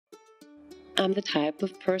I'm the type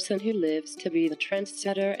of person who lives to be the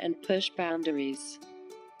trendsetter and push boundaries.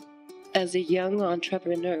 As a young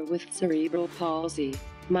entrepreneur with cerebral palsy,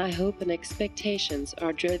 my hope and expectations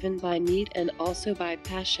are driven by need and also by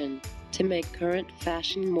passion to make current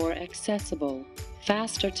fashion more accessible,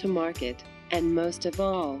 faster to market, and most of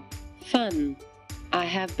all, fun. I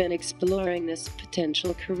have been exploring this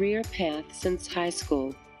potential career path since high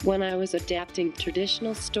school, when I was adapting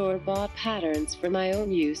traditional store-bought patterns for my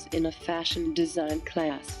own use in a fashion design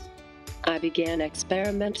class. I began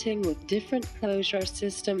experimenting with different closure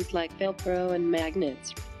systems like Velcro and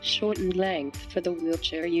magnets, shortened length for the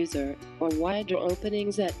wheelchair user, or wider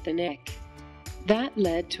openings at the neck. That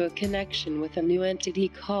led to a connection with a new entity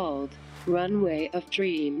called Runway of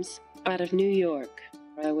Dreams, out of New York.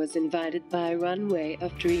 I was invited by Runway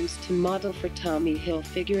of Dreams to model for Tommy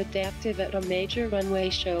Hilfiger Adaptive at a major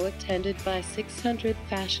runway show attended by 600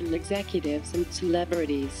 fashion executives and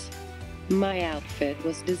celebrities. My outfit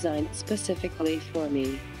was designed specifically for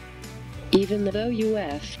me. Even though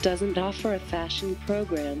UF doesn't offer a fashion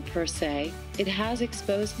program per se, it has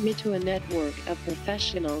exposed me to a network of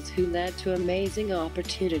professionals who led to amazing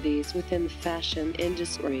opportunities within the fashion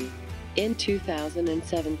industry. In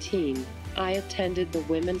 2017, I attended the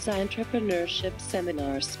Women's Entrepreneurship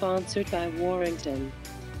Seminar sponsored by Warrington.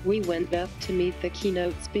 We went up to meet the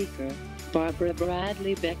keynote speaker, Barbara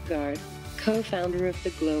Bradley Beckgard, co-founder of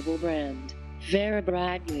the global brand, Vera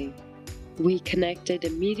Bradley. We connected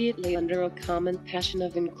immediately under a common passion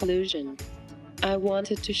of inclusion. I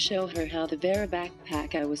wanted to show her how the Vera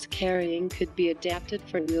backpack I was carrying could be adapted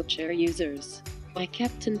for wheelchair users. I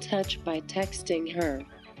kept in touch by texting her.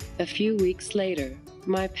 A few weeks later,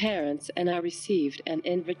 my parents and I received an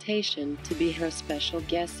invitation to be her special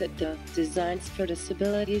guest at the Designs for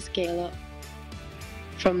Disabilities Gala.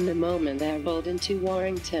 From the moment I rolled into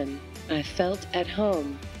Warrington, I felt at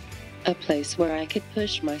home. A place where I could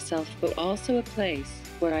push myself, but also a place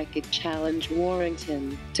where I could challenge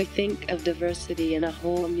Warrington to think of diversity in a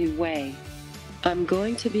whole new way. I'm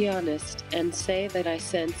going to be honest and say that I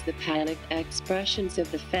sensed the panicked expressions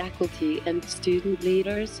of the faculty and student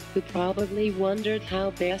leaders who probably wondered how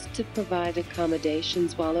best to provide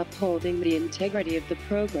accommodations while upholding the integrity of the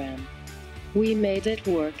program. We made it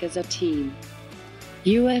work as a team.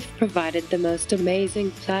 UF provided the most amazing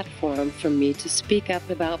platform for me to speak up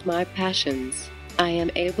about my passions. I am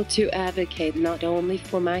able to advocate not only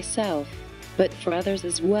for myself, but for others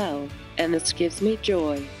as well, and this gives me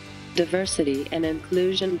joy. Diversity and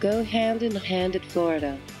inclusion go hand in hand at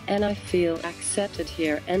Florida, and I feel accepted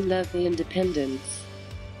here and love the independence.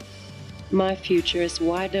 My future is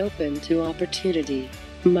wide open to opportunity.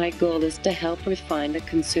 My goal is to help refine the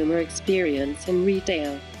consumer experience in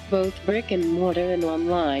retail, both brick and mortar and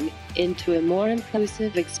online, into a more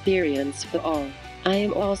inclusive experience for all. I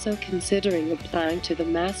am also considering applying to the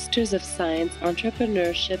Masters of Science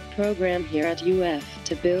Entrepreneurship program here at UF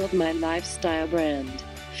to build my lifestyle brand,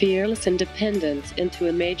 Fearless Independence, into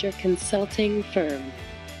a major consulting firm.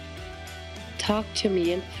 Talk to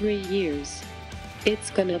me in 3 years. It's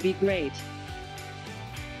gonna be great.